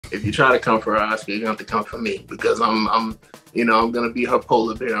if you try to come for her Oscar, you're gonna have to come for me, because I'm gonna be her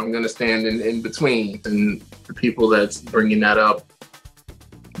polar bear. I'm gonna stand in between, and the people that's bringing that up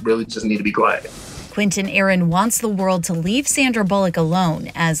really just need to be quiet. Quinton Aaaron wants the world to leave Sandra Bullock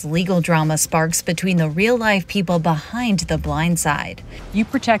alone as legal drama sparks between the real-life people behind The Blind Side. You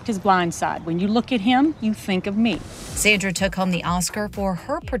protect his blind side. When you look at him, you think of me. Sandra took home the Oscar for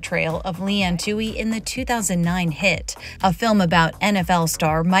her portrayal of Leanne Tuohy in the 2009 hit, a film about NFL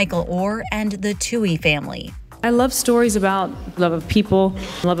star Michael Oher and the Tuohy family. I love stories about love of people,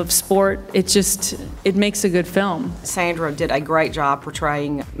 love of sport. It makes a good film. Sandra did a great job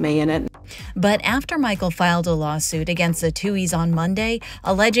portraying me in it. But after Michael filed a lawsuit against the Tuohys on Monday,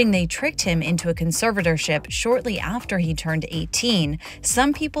 alleging they tricked him into a conservatorship shortly after he turned 18,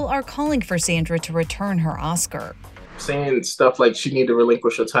 some people are calling for Sandra to return her Oscar. Saying stuff like she need to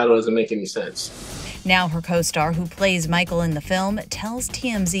relinquish her title doesn't make any sense. Now her co-star, who plays Michael in the film, tells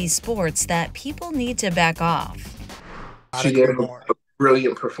TMZ Sports that people need to back off. She gave a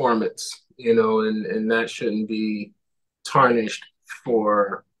brilliant performance, and that shouldn't be tarnished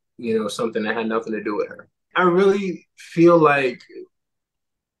for, something that had nothing to do with her. I really feel like,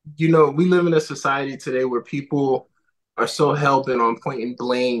 we live in a society today where people are so hell-bent on pointing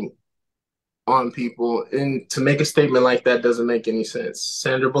blame on people, and to make a statement like that doesn't make any sense.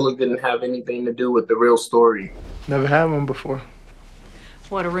 Sandra Bullock didn't have anything to do with the real story. Never had one before.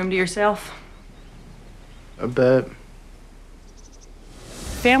 What, a room to yourself? A bed.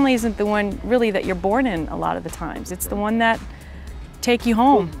 Family isn't the one really that you're born in a lot of the times. It's the one that take you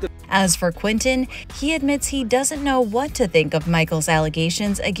home. As for Quinton, he admits he doesn't know what to think of Michael's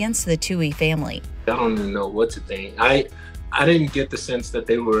allegations against the Tuohy family. I don't even know what to think. I didn't get the sense that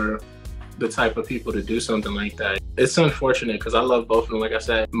they were the type of people to do something like that. It's unfortunate because I love both of them. Like I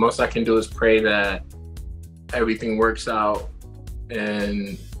said, most I can do is pray that everything works out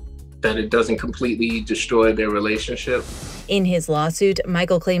and that it doesn't completely destroy their relationship. In his lawsuit,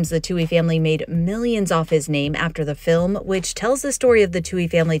 Michael claims the Tuohy family made millions off his name after the film, which tells the story of the Tuohy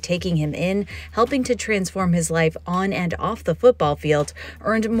family taking him in, helping to transform his life on and off the football field,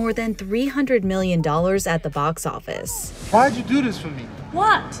 earned more than $300 million at the box office. Why'd you do this for me?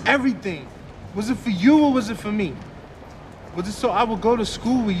 What? Everything. Was it for you or was it for me? Was it so I would go to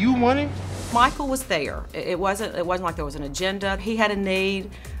school where you wanted? Michael was there. It wasn't like there was an agenda. He had a need.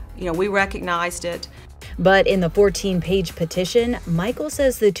 We recognized it. But in the 14-page petition, Michael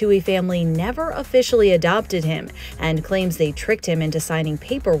says the Tuohy family never officially adopted him and claims they tricked him into signing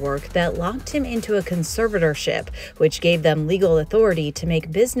paperwork that locked him into a conservatorship, which gave them legal authority to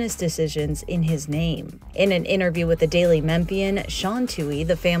make business decisions in his name. In an interview with the Daily Memphian, Sean Tuohy,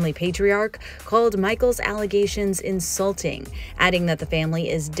 the family patriarch, called Michael's allegations insulting, adding that the family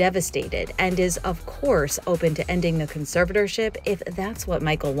is devastated and is, of course, open to ending the conservatorship if that's what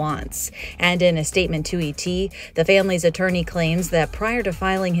Michael wants. And in a statement to ET, the family's attorney claims that prior to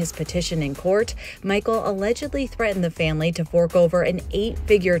filing his petition in court, Michael allegedly threatened the family to fork over an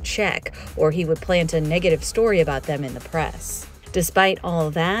 8-figure check, or he would plant a negative story about them in the press. Despite all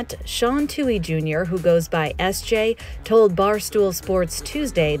that, Sean Tuohy Jr., who goes by SJ, told Barstool Sports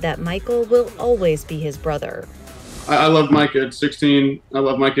Tuesday that Michael will always be his brother. I loved my kid, 16. I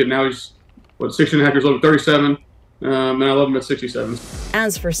love my kid now. He's, 16 and a half years old, 37. And I love him at 67.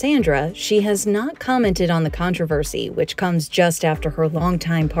 As for Sandra, she has not commented on the controversy, which comes just after her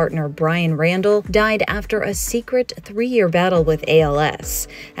longtime partner Brian Randall died after a secret 3-year battle with ALS.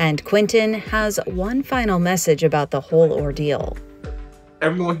 And Quinton has one final message about the whole ordeal.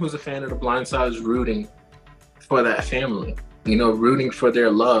 Everyone who's a fan of The Blind Side is rooting for that family, rooting for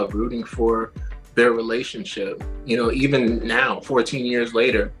their love, rooting for their relationship, even now, 14 years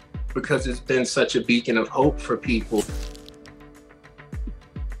later, because it's been such a beacon of hope for people.